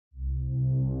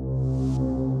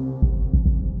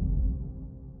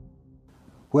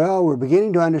Well, we're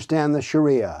beginning to understand the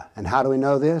Sharia. And how do we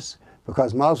know this?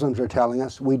 Because Muslims are telling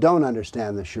us we don't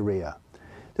understand the Sharia.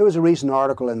 There was a recent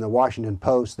article in the Washington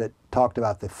Post that talked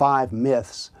about the 5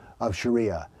 myths of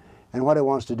Sharia. And what it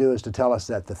wants to do is to tell us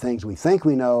that the things we think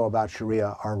we know about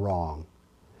Sharia are wrong.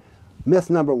 Myth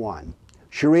number 1,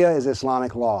 Sharia is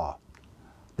Islamic law.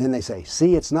 Then they say,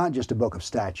 see, it's not just a book of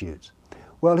statutes.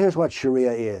 Well, here's what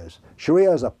Sharia is.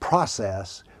 Sharia is a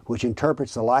process which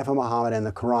interprets the life of Muhammad and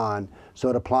the Koran so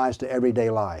it applies to everyday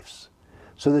lives.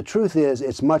 So the truth is,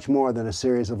 it's much more than a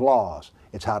series of laws.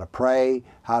 It's how to pray,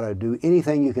 how to do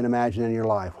anything you can imagine in your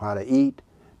life, how to eat,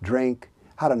 drink,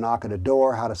 how to knock at a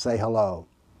door, how to say hello.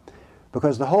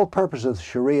 Because the whole purpose of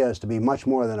Sharia is to be much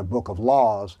more than a book of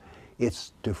laws.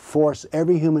 It's to force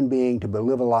every human being to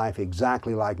live a life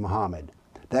exactly like Muhammad.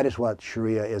 That is what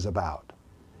Sharia is about.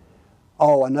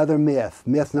 Oh, another myth,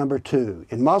 myth number 2.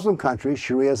 In Muslim countries,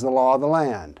 Sharia is the law of the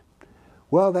land.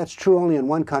 Well, that's true only in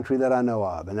one country that I know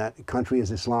of, and that country is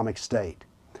Islamic State.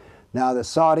 Now, the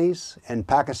Saudis and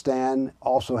Pakistan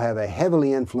also have a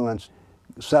heavily influenced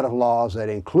set of laws that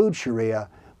include Sharia,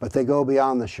 but they go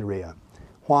beyond the Sharia.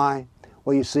 Why?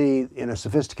 Well, you see, in a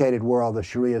sophisticated world, the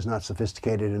Sharia is not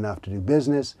sophisticated enough to do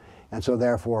business, and so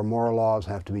therefore moral laws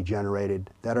have to be generated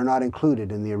that are not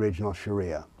included in the original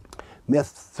Sharia. Myth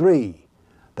 3,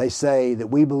 they say that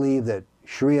we believe that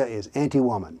Sharia is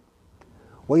anti-woman.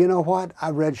 Well, you know what?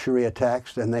 I've read Sharia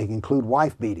texts and they include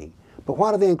wife beating. But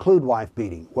why do they include wife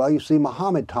beating? Well, you see,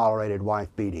 Muhammad tolerated wife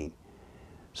beating.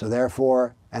 So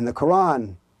therefore, and the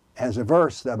Quran has a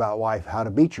verse about how to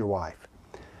beat your wife.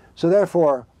 So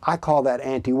therefore, I call that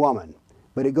anti-woman.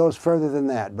 But it goes further than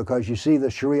that, because you see, the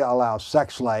Sharia allows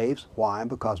sex slaves. Why?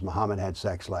 Because Muhammad had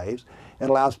sex slaves. It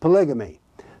allows polygamy.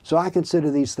 So I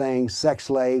consider these things, sex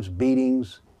slaves,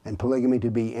 beatings, and polygamy,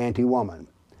 to be anti-woman.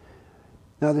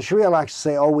 Now the Sharia likes to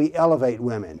say, oh, we elevate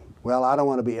women. Well, I don't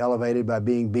want to be elevated by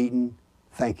being beaten.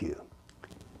 Thank you.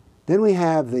 Then we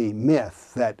have the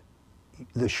myth that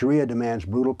the Sharia demands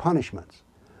brutal punishments.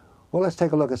 Well, let's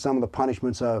take a look at some of the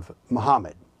punishments of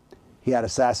Muhammad. He had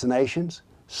assassinations,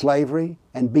 slavery,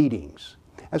 and beatings.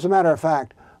 As a matter of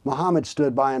fact, Muhammad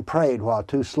stood by and prayed while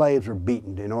 2 slaves were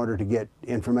beaten in order to get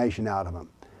information out of them.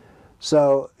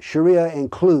 So Sharia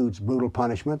includes brutal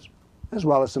punishments, as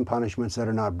well as some punishments that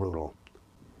are not brutal.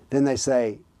 Then they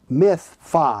say, myth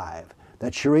 5,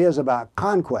 that Sharia is about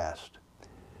conquest.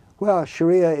 Well,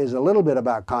 Sharia is a little bit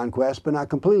about conquest, but not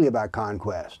completely about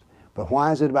conquest. But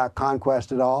why is it about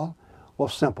conquest at all? Well,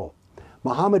 simple.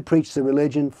 Muhammad preached the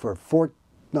religion for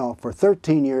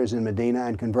 13 years in Medina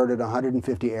and converted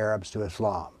 150 Arabs to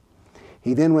Islam.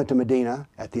 He then went to Medina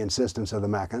at the insistence of the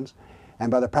Meccans, and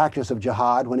by the practice of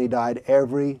jihad, when he died,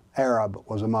 every Arab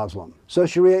was a Muslim. So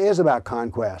Sharia is about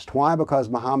conquest. Why? Because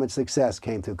Muhammad's success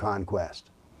came through conquest.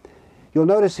 You'll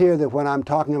notice here that when I'm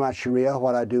talking about Sharia,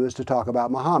 what I do is to talk about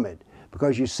Muhammad,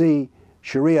 because you see,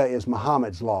 Sharia is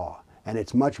Muhammad's law, and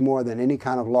it's much more than any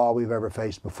kind of law we've ever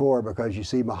faced before, because you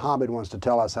see, Muhammad wants to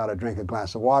tell us how to drink a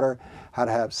glass of water, how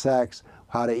to have sex,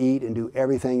 how to eat, and do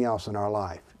everything else in our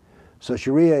life. So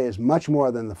Sharia is much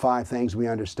more than the 5 things we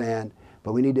understand,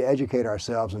 but we need to educate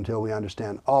ourselves until we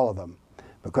understand all of them,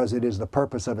 because it is the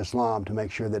purpose of Islam to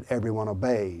make sure that everyone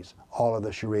obeys all of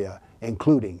the Sharia,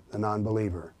 including the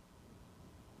non-believer.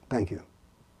 Thank you.